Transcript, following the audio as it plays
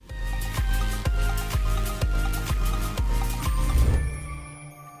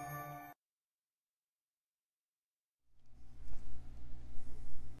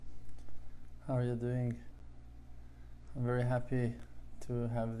are you doing? I'm very happy to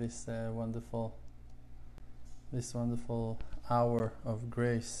have this wonderful hour of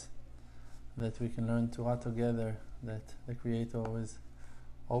grace that we can learn Torah together, that the Creator is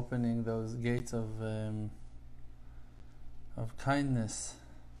opening those gates of kindness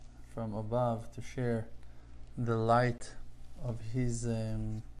from above to share the light of His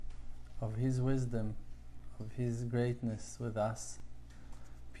wisdom, of His greatness with us,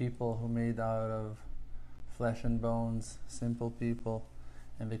 people who made out of flesh and bones, simple people,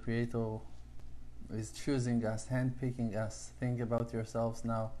 and the Creator is choosing us, handpicking us. Think about yourselves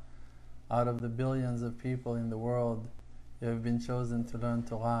now. Out of the billions of people in the world, you have been chosen to learn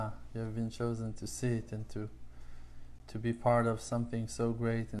Torah. You have been chosen to sit and to be part of something so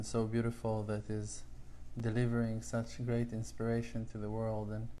great and so beautiful that is delivering such great inspiration to the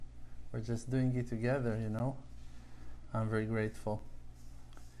world, and we're just doing it together, I'm very grateful.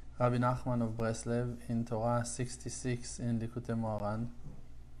 Rabbi Nachman of Breslev in Torah 66 in Likutei Moharan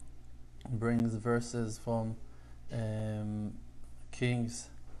brings verses from Kings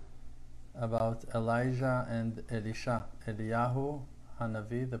about Elijah and Elisha, Eliyahu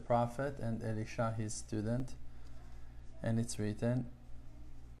Hanavi, the prophet, and Elisha, his student. And it's written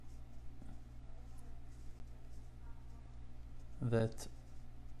that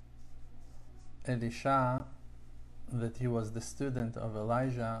Elisha, that he was the student of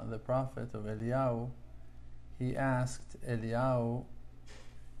Elijah, the prophet of Eliyahu, he asked Eliyahu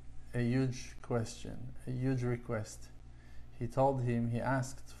a huge question, a huge request. He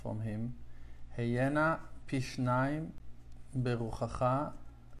asked from him, Heyena pishnaim beruchacha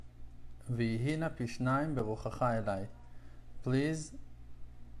v'yihina pishnaim beruchacha elai. Please,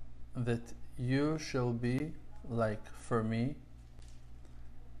 that you shall be like for me,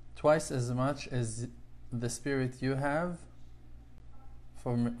 twice as much as the spirit you have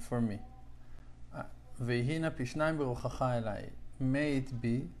for me. V'yihina pishnaim beruchacha elai. May it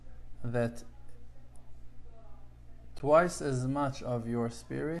be that twice as much of your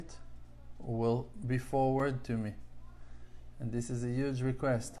spirit will be forward to me. And this is a huge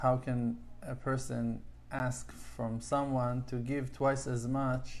request. How can a person ask from someone to give twice as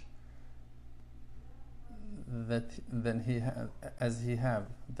much than he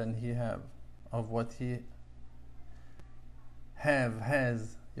have of what he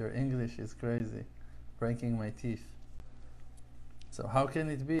has? Your English is crazy, breaking my teeth. So how can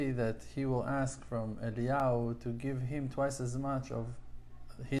it be that he will ask from Eliyahu to give him twice as much of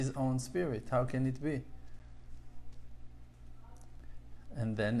his own spirit? How can it be?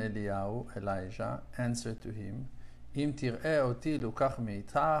 And then Elijah, answered to him, Im tir'eh oti lukach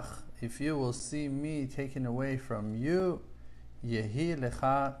meitach, if you will see me taken away from you, yehi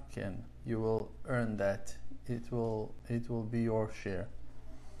lecha ken, you will earn that. It will be your share.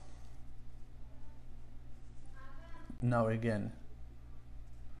 Now again,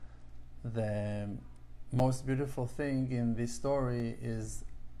 the most beautiful thing in this story is,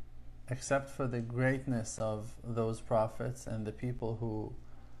 except for the greatness of those prophets and the people who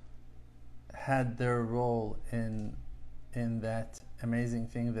had their role in that amazing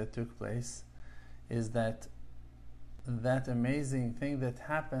thing that took place, is that amazing thing that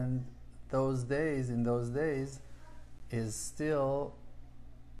happened in those days is still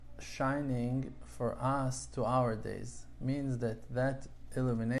shining for us to our days. Means that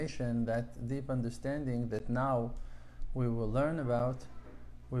illumination, that deep understanding that now we will learn about,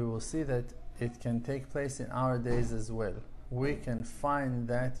 we will see that it can take place in our days as well. We can find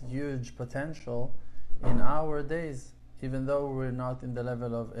that huge potential in our days, even though we're not in the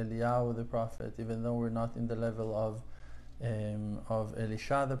level of Eliyahu the prophet, even though we're not in the level of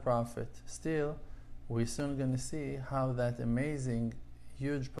Elisha the prophet. Still, we're soon going to see how that amazing,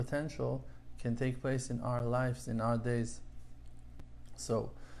 huge potential can take place in our lives, in our days.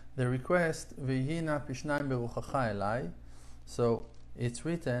 So, the request, V'yihina pishnaim beruchacha elai, so it's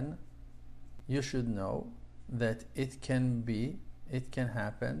written, you should know that it can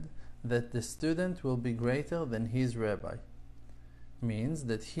happen, that the student will be greater than his rabbi. Means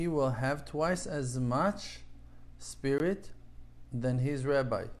that he will have twice as much spirit than his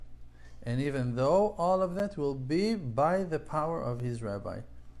rabbi. And even though all of that will be by the power of his rabbi.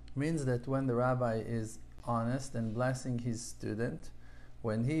 Means that when the rabbi is honest and blessing his student,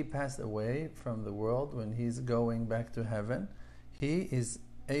 when he passed away from the world, when he's going back to heaven, he is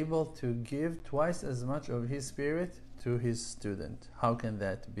able to give twice as much of his spirit to his student. How can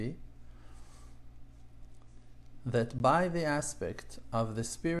that be? That by the aspect of the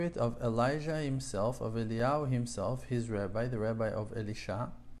spirit of Elijah himself, of Eliyahu himself, his rabbi, the rabbi of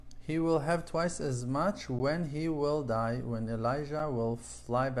Elisha, he will have twice as much when he will die, when Elijah will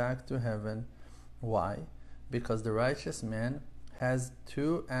fly back to heaven, Why? Because the righteous man has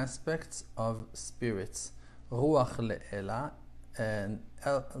two aspects of spirits, ruach le'ela, and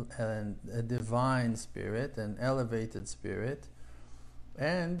a divine spirit, an elevated spirit,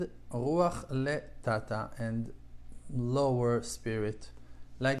 and ruach le'tata, and lower spirit.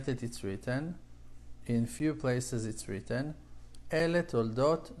 Like that it's written, in few places it's written, Ele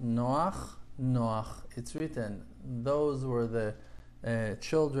toldot Noach. It's written, those were the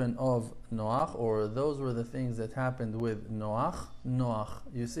children of Noach, or those were the things that happened with Noach.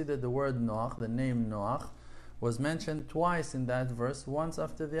 You see that the word Noach, the name Noach, was mentioned twice in that verse, once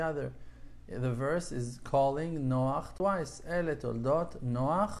after the other. The verse is calling Noach twice. Ele toldot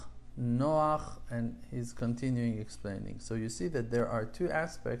Noach, and he's continuing explaining. So you see that there are two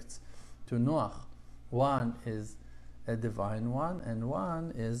aspects to Noach. One is a divine one, and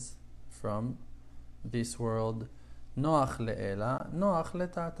one is from this world. Noach le'ela, Noach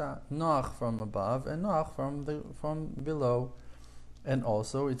le'tata. Noach from above, and Noach from below. And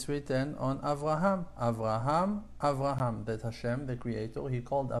also it's written on Avraham, that Hashem, the Creator, He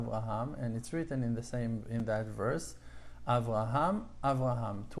called Avraham, and it's written in that verse,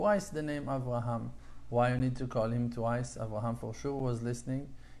 Avraham. Twice the name Avraham. Why you need to call him twice? Avraham for sure was listening.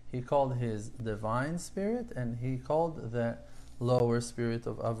 He called his divine spirit, and he called the lower spirit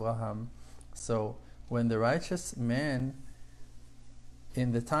of Avraham. So when the righteous man,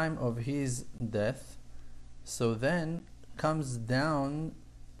 in the time of his death, so then comes down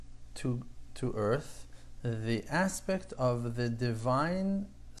to earth the aspect of the divine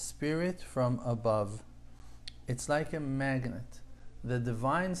spirit from above. It's like a magnet. The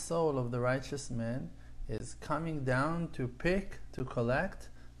divine soul of the righteous man is coming down to collect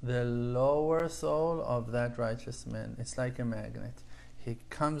the lower soul of that righteous man. It's like a magnet. He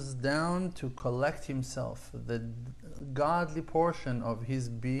comes down to collect himself. The godly portion of his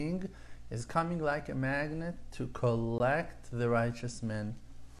being is coming like a magnet to collect the righteous man.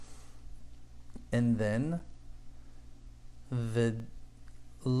 And then the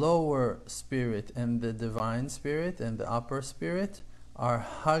lower spirit and the divine spirit and the upper spirit are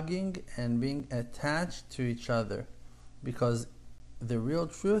hugging and being attached to each other, because the real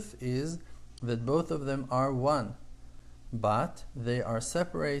truth is that both of them are one, but they are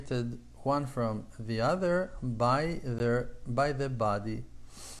separated one from the other by the body.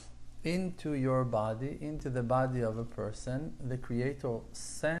 Into your body, into the body of a person, the Creator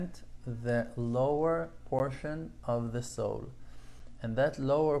sent the lower portion of the soul. And that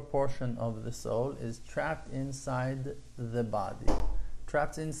lower portion of the soul is trapped inside the body.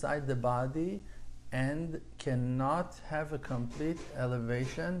 Trapped inside the body and cannot have a complete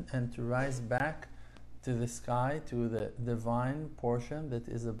elevation and to rise back to the sky, to the divine portion that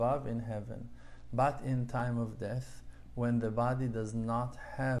is above in heaven. But in time of death, when the body does not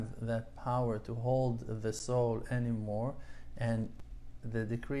have that power to hold the soul anymore, and the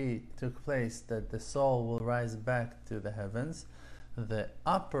decree took place that the soul will rise back to the heavens, the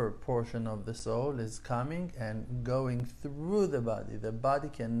upper portion of the soul is coming and going through the body. The body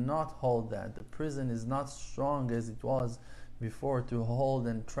cannot hold that. The prison is not strong as it was before to hold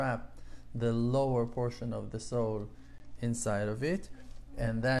and trap the lower portion of the soul inside of it.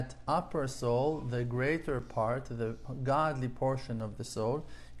 And that upper soul, the greater part, the godly portion of the soul,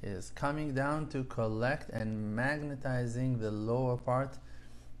 is coming down to collect and magnetizing the lower part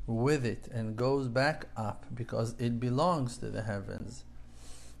with it, and goes back up because it belongs to the heavens.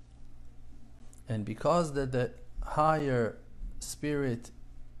 And because that the higher spirit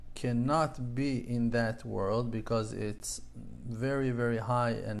cannot be in that world, because it's very, very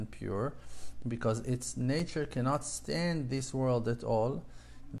high and pure, because its nature cannot stand this world at all,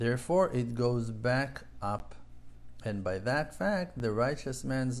 therefore it goes back up. And by that fact, the righteous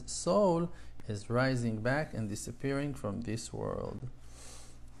man's soul is rising back and disappearing from this world.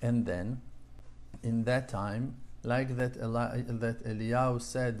 And then, in that time, like that Eliyahu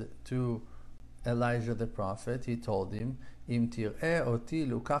said to Elijah the prophet, he told him, "Im tir'eh oti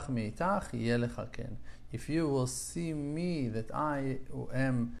lukach meitach yeh lecha ken." If you will see me, that I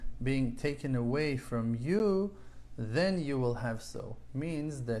am being taken away from you, then you will have so.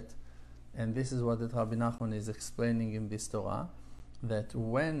 Means that, and this is what the Rabbi Nachman is explaining in this Torah, that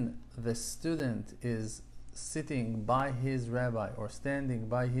when the student is sitting by his rabbi or standing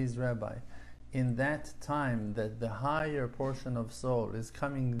by his rabbi, in that time that the higher portion of soul is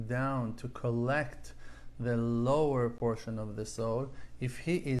coming down to collect the lower portion of the soul, if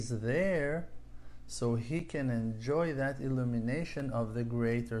he is there, so he can enjoy that illumination of the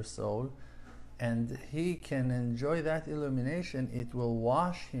greater soul, and he can enjoy that illumination. It will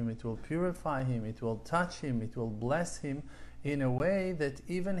wash him, it will purify him, it will touch him, it will bless him, in a way that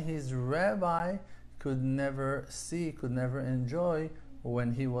even his rabbi could never see, could never enjoy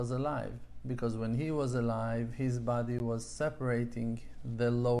when he was alive. Because when he was alive, his body was separating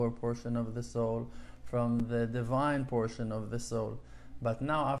the lower portion of the soul from the divine portion of the soul. But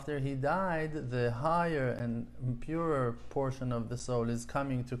now, after he died, the higher and purer portion of the soul is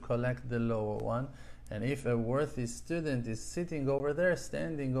coming to collect the lower one. And if a worthy student is sitting over there,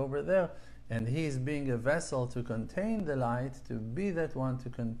 standing over there, and he is being a vessel to contain the light, to be that one to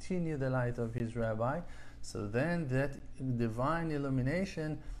continue the light of his rabbi, so then that divine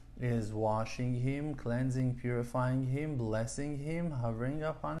illumination is washing him, cleansing, purifying him, blessing him, hovering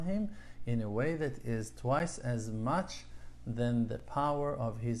upon him in a way that is twice as much than the power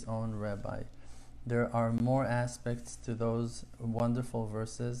of his own rabbi. There are more aspects to those wonderful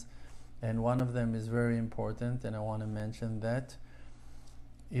verses, and one of them is very important, and I want to mention that,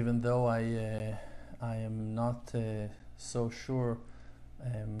 even though I am not so sure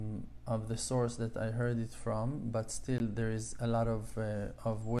of the source that I heard it from, but still there is a lot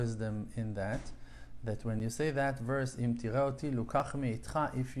of wisdom in that. That when you say that verse, Im tireh oti lukach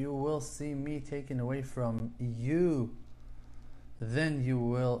meitcha, if you will see me taken away from you, then you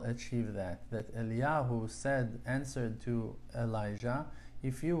will achieve that. That Eliyahu answered to Elijah,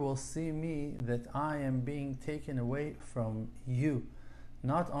 if you will see me, that I am being taken away from you.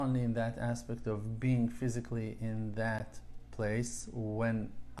 Not only in that aspect of being physically in that place when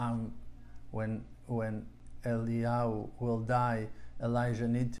Eliyahu will die, Elijah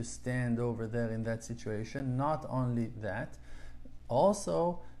need to stand over there in that situation. Not only that,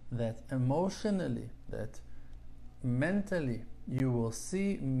 also that emotionally, that mentally, you will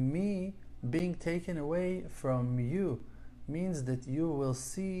see me being taken away from you, means that you will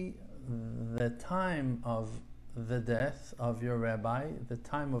see the time of the death of your rabbi, the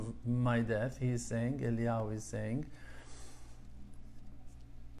time of my death, he is saying, Eliyahu is saying,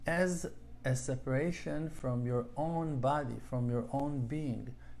 as a separation from your own body, from your own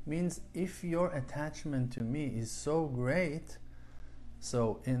being. Means if your attachment to me is so great,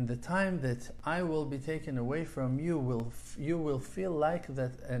 so in the time that I will be taken away from you, you will feel like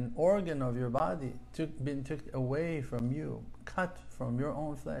that an organ of your body been took away from you, cut from your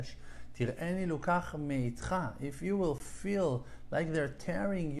own flesh. Tir'eni lukach meitcha. If you will feel like they're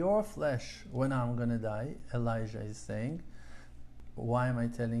tearing your flesh when I'm going to die, Elijah is saying. Why am I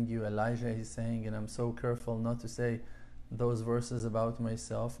telling you Elijah is saying, and I'm so careful not to say those verses about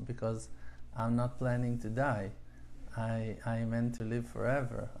myself, because I'm not planning to die. I meant to live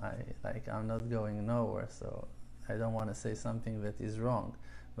forever. I'm not going nowhere, so I don't want to say something that is wrong.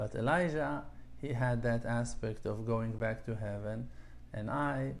 But Elijah, he had that aspect of going back to heaven, and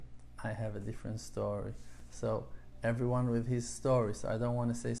I have a different story. So everyone with his story, so I don't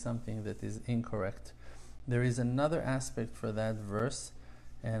want to say something that is incorrect. There is another aspect for that verse,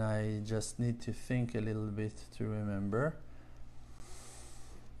 and I just need to think a little bit to remember.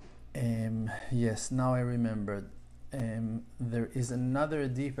 Yes, now I remembered. There is another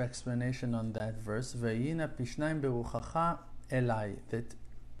deep explanation on that verse. Vayina pishnaim beruchacha Elai. That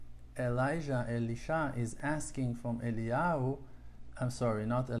Elisha is asking from Eliyahu. I'm sorry,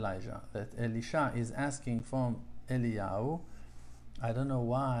 not Elijah. That Elisha is asking from Eliyahu. I don't know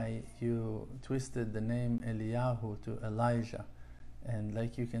why you twisted the name Eliyahu to Elijah. And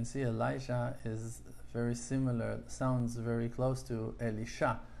like you can see, Elijah is very similar, sounds very close to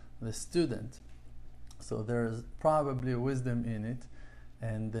Elisha, the student. So there's probably wisdom in it.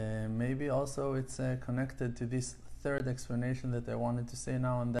 And maybe also it's connected to this third explanation that I wanted to say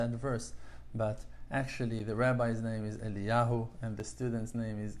now on that verse. But actually the rabbi's name is Eliyahu, and the student's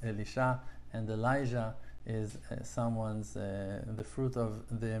name is Elisha, and Elijah is someone's, the fruit of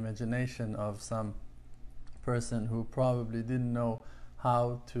the imagination of some person who probably didn't know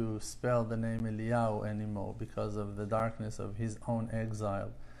how to spell the name Eliyahu anymore because of the darkness of his own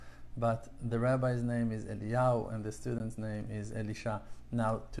exile. But the rabbi's name is Eliyahu and the student's name is Elisha.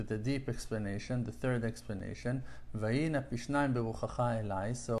 Now to the deep explanation, the third explanation, Vayina pishnaim beruchacha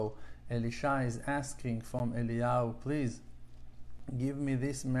Elai. So Elisha is asking from Eliyahu, please give me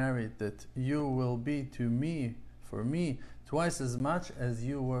this merit that you will be to me, for me, twice as much as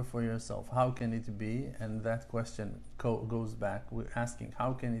you were for yourself. How can it be? And that question goes back. We're asking,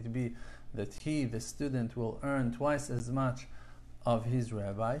 how can it be that he, the student, will earn twice as much of his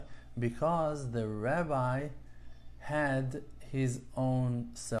rabbi? Because the rabbi had his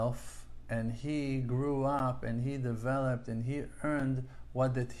own self, and he grew up, and he developed, and he earned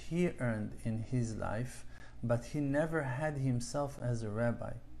what that he earned in his life. But he never had himself as a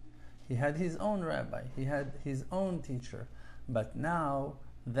rabbi. He had his own rabbi. He had his own teacher. But now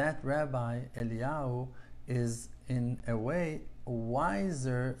that rabbi, Eliyahu, is in a way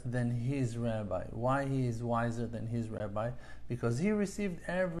wiser than his rabbi. Why he is wiser than his rabbi? Because he received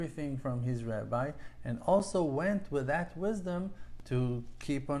everything from his rabbi and also went with that wisdom to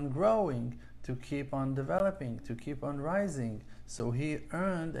keep on growing, to keep on developing, to keep on rising. So he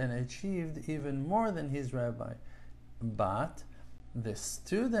earned and achieved even more than his rabbi. But the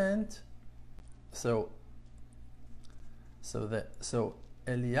student, so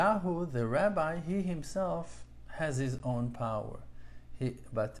Eliyahu, the rabbi, he himself has his own power.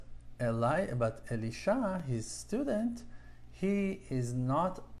 But Elisha, his student, he is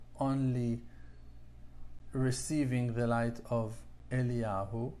not only receiving the light of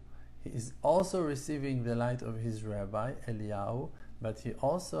Eliyahu, he is also receiving the light of his rabbi, Eliyahu, but he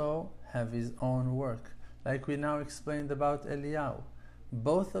also have his own work. Like we now explained about Eliyahu.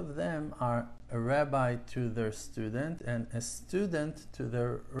 Both of them are a rabbi to their student and a student to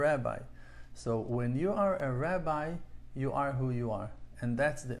their rabbi. So when you are a rabbi, you are who you are. And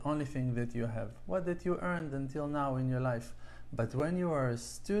that's the only thing that you have. What that you earned until now in your life. But when you are a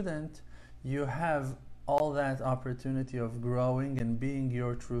student, you have all that opportunity of growing and being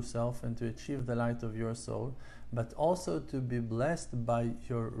your true self and to achieve the light of your soul, but also to be blessed by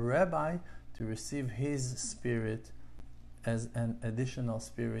your rabbi to receive his spirit as an additional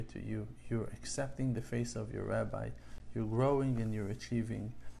spirit to you. You're accepting the face of your rabbi. You're growing and you're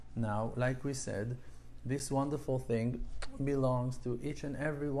achieving. Now, like we said, this wonderful thing belongs to each and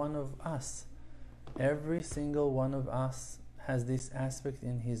every one of us. Every single one of us has this aspect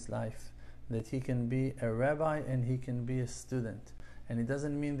in his life, that he can be a rabbi and he can be a student. And it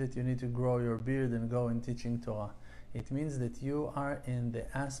doesn't mean that you need to grow your beard and go in teaching Torah. It means that you are in the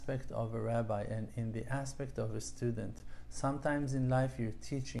aspect of a rabbi and in the aspect of a student. Sometimes in life you're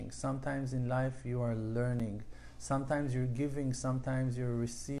teaching, sometimes in life you are learning, sometimes you're giving, sometimes you're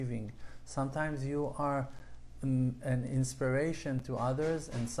receiving, sometimes you are an inspiration to others,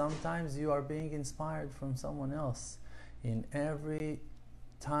 and sometimes you are being inspired from someone else. In every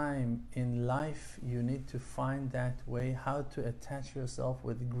time in life you need to find that way, how to attach yourself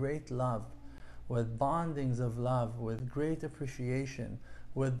with great love, with bondings of love, with great appreciation,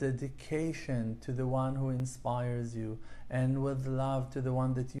 with dedication to the one who inspires you, and with love to the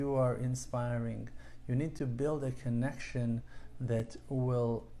one that you are inspiring. You need to build a connection that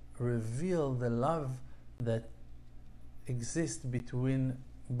will reveal the love that exists between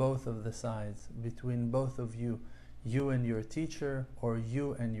both of the sides, between both of you, you and your teacher, or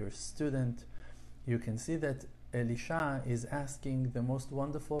you and your student. You can see that Elisha is asking the most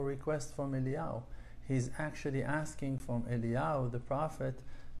wonderful request from Eliyahu. He's actually asking from Eliyahu, the prophet,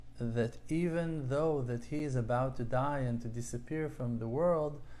 that even though that he is about to die and to disappear from the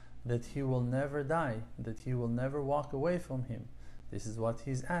world, that he will never die, that he will never walk away from him. This is what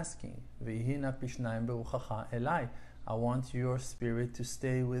he's asking. V'hina pishnayim beruchacha elai. I want your spirit to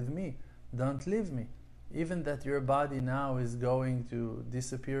stay with me. Don't leave me. Even that your body now is going to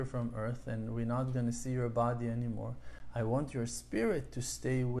disappear from earth and we're not going to see your body anymore, I want your spirit to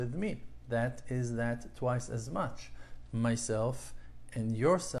stay with me. That is that twice as much. Myself and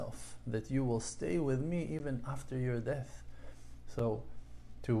yourself, that you will stay with me even after your death. So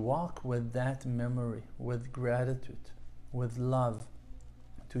to walk with that memory, with gratitude, with love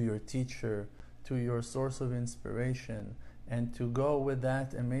to your teacher, to your source of inspiration, and to go with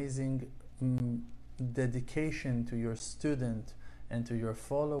that amazing dedication to your student and to your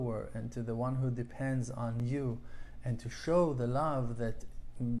follower and to the one who depends on you, and to show the love that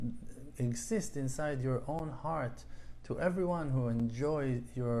exists inside your own heart to everyone who enjoys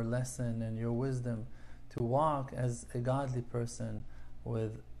your lesson and your wisdom, to walk as a godly person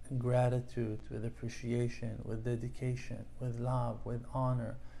with gratitude, with appreciation, with dedication, with love, with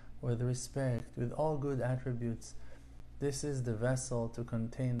honor, with respect, with all good attributes. This is the vessel to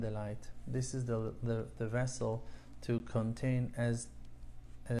contain the light. This is the vessel to contain as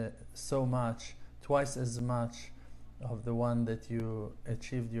so much, twice as much of the one that you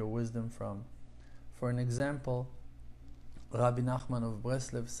achieved your wisdom from. For an example, Rabbi Nachman of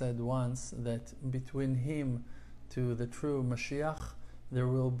Breslev said once that between him to the true Mashiach, there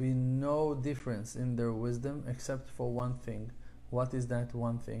will be no difference in their wisdom except for one thing. What is that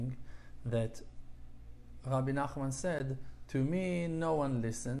one thing? That Rabbi Nachman said, to me no one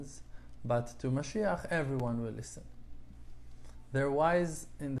listens, but to Mashiach everyone will listen. They're wise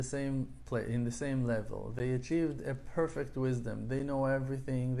in the same in the same level. They achieved a perfect wisdom. They know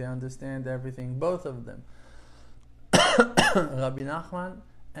everything, they understand everything, both of them. Rabbi Nachman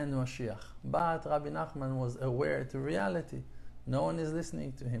and Mashiach. But Rabbi Nachman was aware to reality. No one is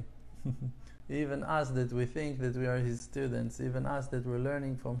listening to him. Even us that we think that we are his students, even us that we're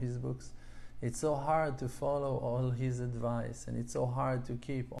learning from his books, It's so hard to follow all his advice, and it's so hard to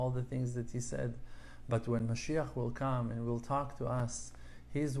keep all the things that he said. But when Mashiach will come and will talk to us,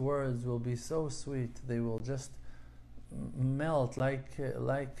 his words will be so sweet. They will just melt like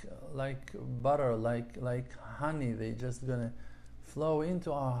butter, like honey. They just gonna flow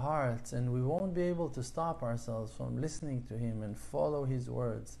into our hearts, and we won't be able to stop ourselves from listening to him and follow his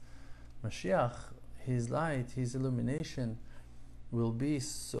words. Mashiach, his light, his illumination will be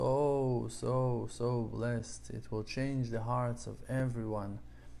so blessed. It will change the hearts of everyone.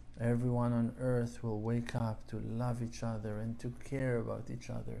 Everyone on earth will wake up to love each other and to care about each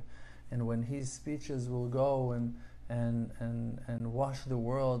other. And when his speeches will go and wash the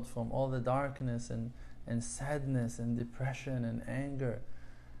world from all the darkness and sadness and depression and anger,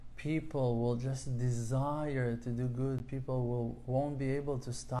 people will just desire to do good. People won't be able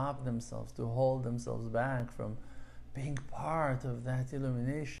to stop themselves, to hold themselves back from being part of that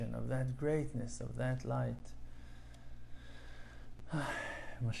illumination, of that greatness, of that light.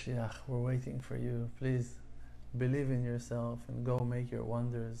 Mashiach, we're waiting for you. Please believe in yourself and go make your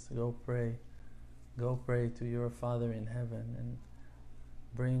wonders. Go pray. Go pray to your Father in heaven and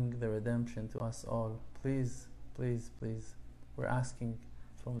bring the redemption to us all. Please, please, please. We're asking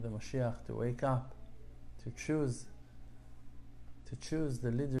from the Mashiach to wake up, to choose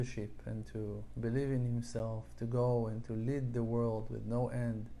the leadership and to believe in himself, to go and to lead the world with no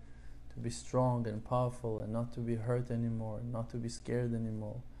end, to be strong and powerful and not to be hurt anymore, not to be scared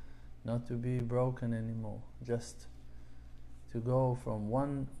anymore, not to be broken anymore, just to go from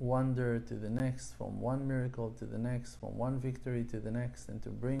one wonder to the next, from one miracle to the next, from one victory to the next, and to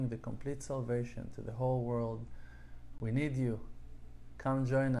bring the complete salvation to the whole world. We need you. Come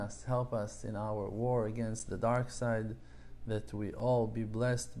join us, help us in our war against the dark side, that we all be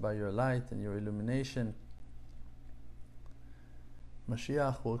blessed by your light and your illumination.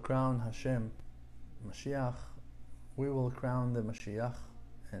 Mashiach will crown Hashem. Mashiach, we will crown the Mashiach,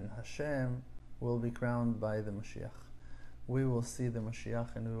 and Hashem will be crowned by the Mashiach. We will see the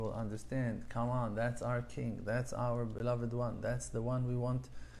Mashiach and we will understand, come on, that's our King, that's our beloved one, that's the one we want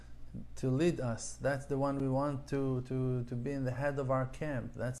to lead us, that's the one we want to be in the head of our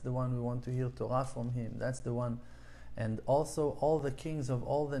camp, that's the one we want to hear Torah from him, that's the one. And also all the kings of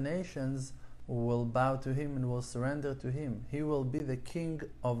all the nations will bow to him and will surrender to him. He will be the King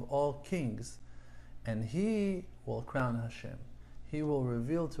of all kings, and he will crown Hashem. He will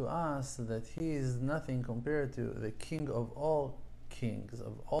reveal to us that he is nothing compared to the King of all kings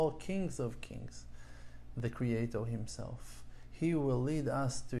of kings, the Creator himself. He will lead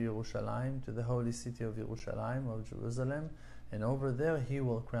us to Yerushalayim, to the holy city of Yerushalayim, of Jerusalem, and over there he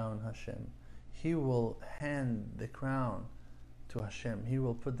will crown Hashem. He will hand the crown to Hashem. He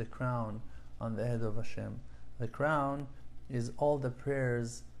will put the crown on the head of Hashem. The crown is all the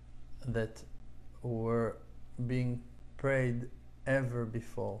prayers that were being prayed ever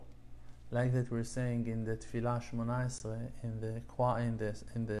before. Like that we're saying in the Tfilah Shmona Esrei, in the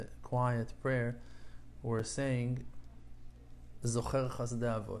quiet prayer, we're saying Zocher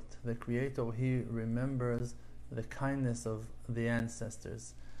Chasdei Avot. The Creator, he remembers the kindness of the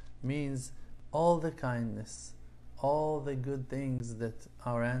ancestors. Means all the kindness, all the good things that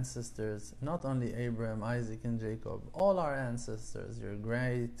our ancestors, not only Abraham, Isaac and Jacob, all our ancestors, your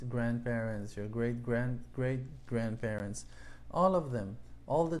great-grandparents, your great-great-grandparents, all of them,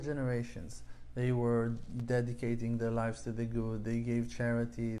 all the generations, they were dedicating their lives to the good, they gave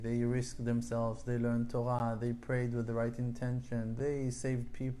charity, they risked themselves, they learned Torah, they prayed with the right intention, they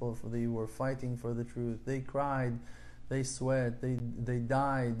saved people, they were fighting for the truth, they cried, they sweat, they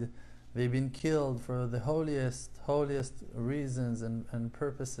died, they've been killed for the holiest reasons and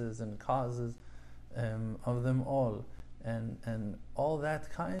purposes and causes of them all. And all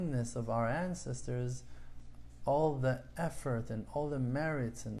that kindness of our ancestors, all the effort and all the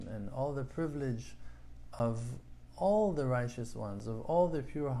merits and all the privilege of all the righteous ones, of all the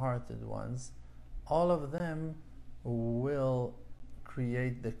pure-hearted ones, all of them will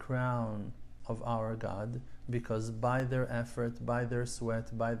create the crown of our God, because by their effort, by their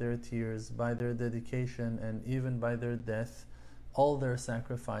sweat, by their tears, by their dedication, and even by their death, all their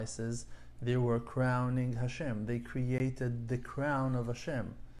sacrifices, they were crowning Hashem. They created the crown of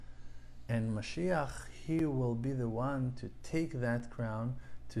Hashem. And Mashiach, he will be the one to take that crown,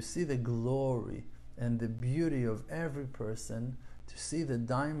 to see the glory and the beauty of every person, to see the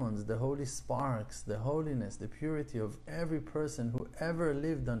diamonds, the holy sparks, the holiness, the purity of every person who ever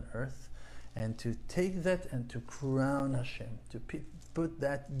lived on earth, and to take that and to crown Hashem, to put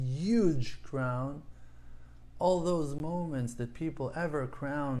that huge crown, all those moments that people ever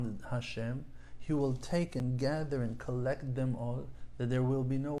crowned Hashem, he will take and gather and collect them all, that there will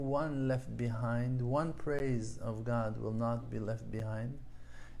be no one left behind. One praise of God will not be left behind,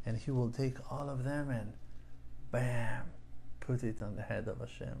 and He will take all of them and bam, put it on the head of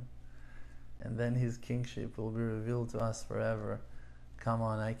Hashem. And then His kingship will be revealed to us forever. Come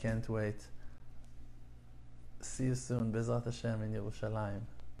on, I can't wait. See you soon, Bezrat Hashem in Yerushalayim.